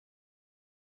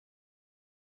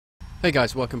Hey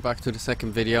guys, welcome back to the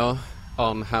second video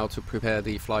on how to prepare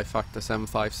the FlightFactor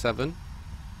 757.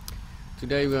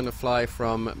 Today we're going to fly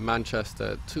from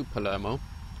Manchester to Palermo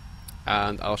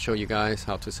and I'll show you guys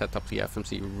how to set up the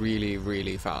FMC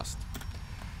really fast.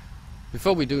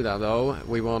 Before we do that though,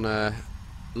 we want to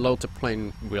load the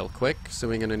plane real quick, so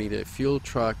we're going to need a fuel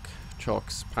truck,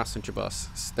 chocks, passenger bus,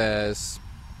 stairs.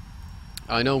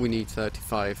 I know we need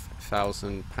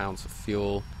 35,000 pounds of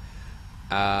fuel,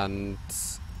 and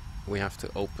we have to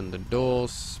open the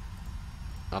doors,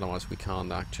 otherwise we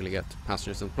can't actually get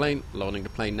passengers on the plane. Loading the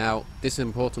plane now. This is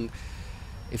important.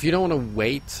 If you don't want to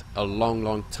wait a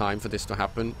long time for this to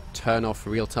happen, turn off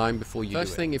real time before you do it.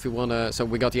 First thing, if you want to, so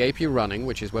we got the APU running,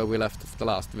 which is where we left the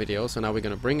last video, so now we're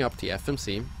going to bring up the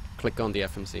FMC, click on the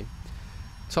FMC.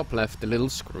 Top left, the little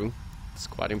screw, it's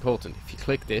quite important. If you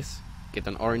click this, get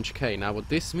an orange K. Now what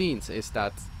this means is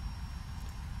that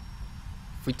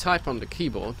if we type on the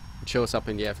keyboard, it shows up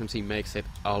in the FMC, makes it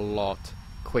a lot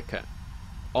quicker.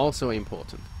 Also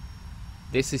important,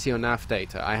 this is your nav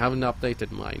data. I haven't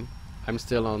updated mine. I'm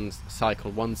still on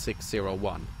cycle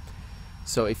 1601.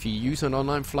 So if you use an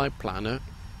online flight planner,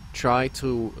 try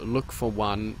to look for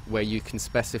one where you can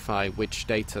specify which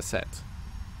data set,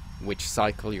 which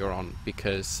cycle you're on,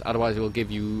 because otherwise it will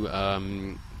give you,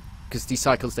 because these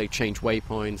cycles, they change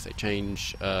waypoints, they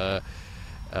change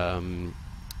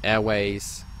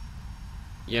airways.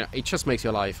 Yeah, it just makes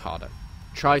your life harder.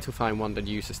 Try to find one that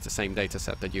uses the same data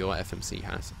set that your FMC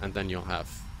has, and then you'll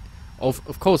have,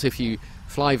 of course, if you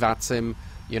fly VATSIM,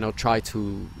 you know, try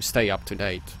to stay up to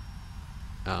date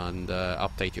and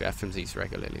update your FMCs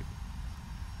regularly.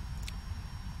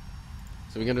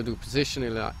 So we're going to do position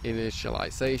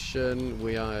initialization.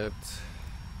 We are at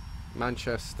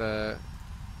Manchester.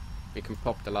 We can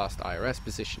pop the last IRS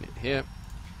position in here.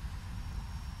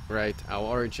 Right, our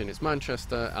origin is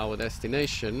Manchester, our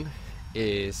destination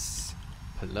is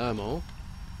Palermo.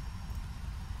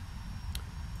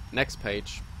 Next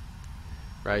page.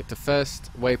 Right, the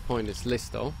first waypoint is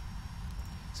Listo,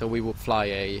 so we will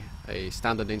fly a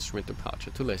standard instrument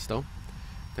departure to Listo.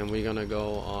 Then we're gonna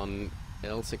go on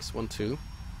L612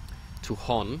 to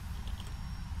Hon,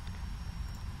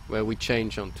 where we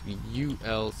change on to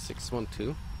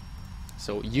UL612.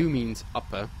 So U means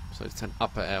upper, so it's an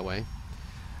upper airway.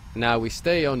 Now we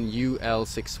stay on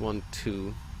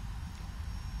UL612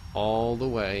 all the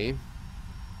way.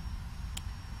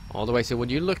 So what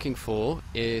you're looking for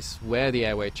is where the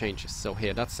airway changes. So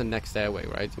here, that's the next airway,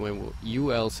 right? When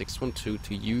UL612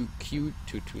 to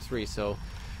UQ223. So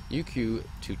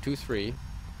UQ223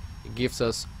 gives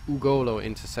us Ugolo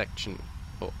intersection,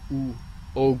 or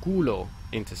Ogulo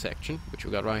intersection, which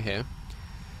we got right here.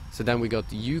 So then we got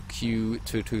the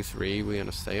UQ223. We're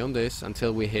gonna stay on this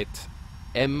until we hit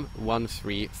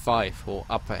M135, or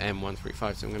upper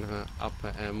M135. So I'm gonna have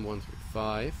upper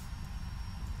M135.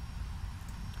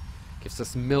 Gives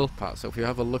us Milpa. So if you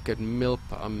have a look at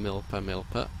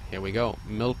Milpa, here we go,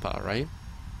 Milpa, right?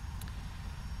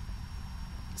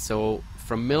 So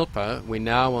from Milpa, we're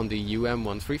now on the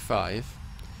UM135.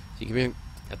 So you can be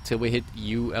until we hit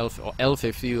UL or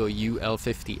L50 or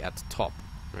UL50 at the top,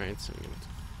 right? So we're going to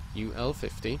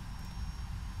UL50,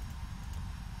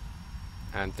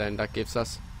 and then that gives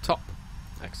us top.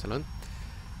 Excellent.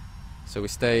 So we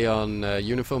stay on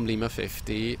Uniform Lima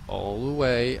 50 all the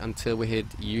way until we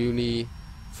hit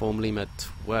Uniform Lima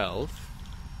 12,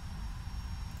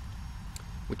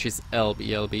 which is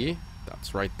LB.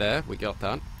 That's right there, we got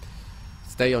that.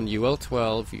 Stay on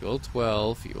UL12,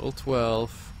 UL12,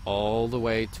 UL12, all the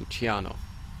way to Ciano.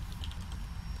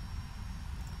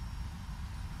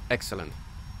 Excellent.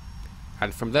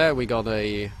 And from there we got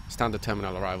a standard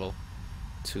terminal arrival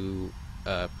to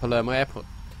Palermo Airport.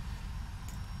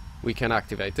 We can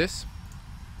activate this,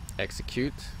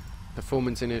 execute,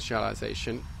 performance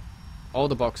initialization, all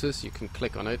the boxes, you can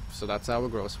click on it, so that's our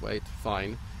gross weight,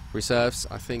 fine. Reserves,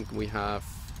 I think we have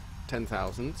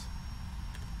 10,000.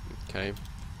 Okay,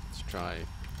 let's try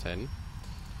 10.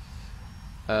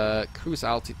 Cruise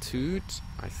altitude,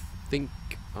 I think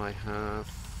I have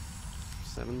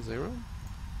 70.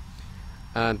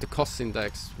 And the cost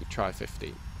index, we try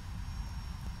 50.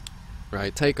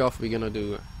 Right, takeoff, we're gonna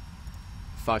do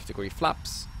 5-degree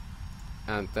flaps,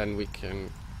 and then we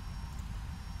can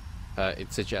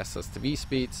it suggests us the V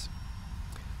speeds.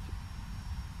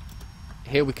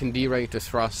 Here we can derate the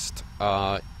thrust,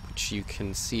 which you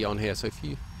can see on here. So if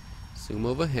you zoom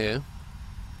over here,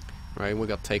 right, we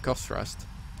got takeoff thrust.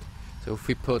 So if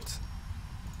we put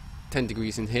 10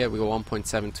 degrees in here, we go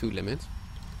 1.72 limit,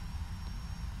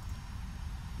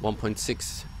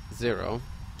 1.60,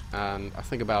 and I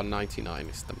think about 99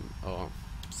 is the, or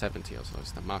 70 or so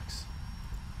is the max.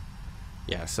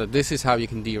 Yeah, so this is how you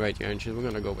can derate your engine. We're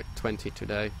going to go with 20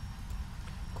 today.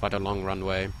 Quite a long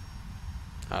runway.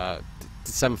 The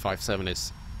 757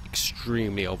 is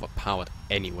extremely overpowered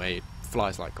anyway. It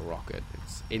flies like a rocket.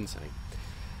 It's insane.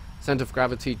 Center of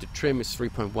gravity, the trim is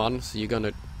 3.1, so you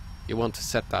want to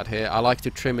set that here. I like to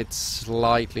trim it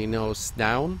slightly nose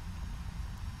down,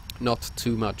 not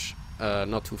too much,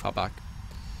 not too far back.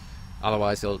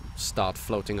 Otherwise it'll start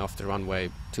floating off the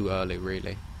runway too early,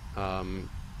 really. And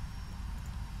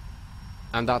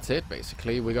that's it,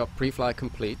 basically. We got pre-flight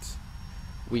complete.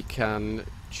 We can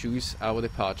choose our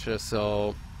departure,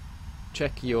 so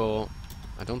check your...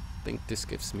 I don't think this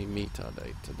gives me META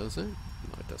data, does it?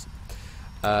 No, it doesn't.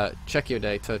 Check your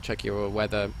data, check your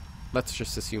weather. Let's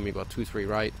just assume we got 23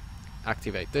 right.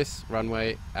 Activate this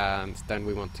runway, and then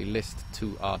we want to list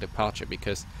to our departure,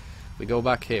 because we go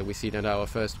back here, we see that our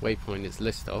first waypoint is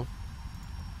Listo.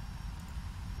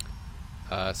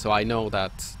 So I know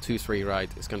that 23 right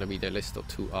is going to be the Listo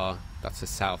 2R. That's a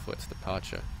southwards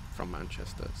departure from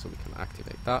Manchester, so we can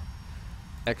activate that.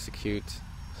 Execute,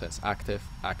 says active,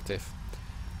 active.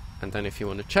 And then if you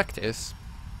want to check this,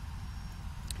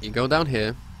 you go down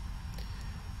here,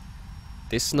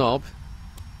 this knob,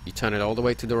 you turn it all the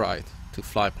way to the right to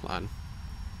fly plan.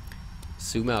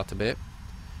 Zoom out a bit.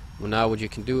 Well, now what you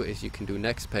can do is you can do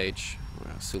next page.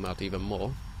 Well, zoom out even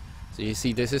more. So you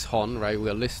see this is HON, right?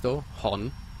 We're Listo,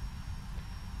 HON.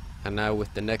 And now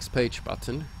with the next page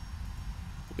button,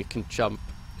 we can jump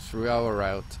through our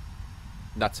route.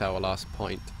 That's our last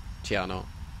point, Ciano,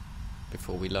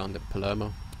 before we land at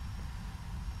Palermo.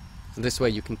 And this way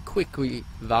you can quickly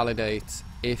validate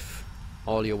if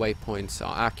all your waypoints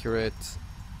are accurate.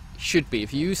 Should be.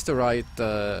 If you use the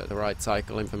right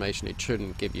cycle information, it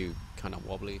shouldn't give you kind of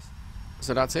wobblies.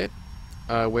 So that's it.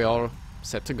 We're all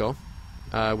set to go.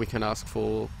 We can ask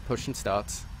for push and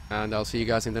start, and I'll see you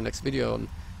guys in the next video on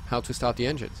how to start the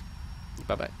engines.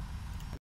 Bye bye.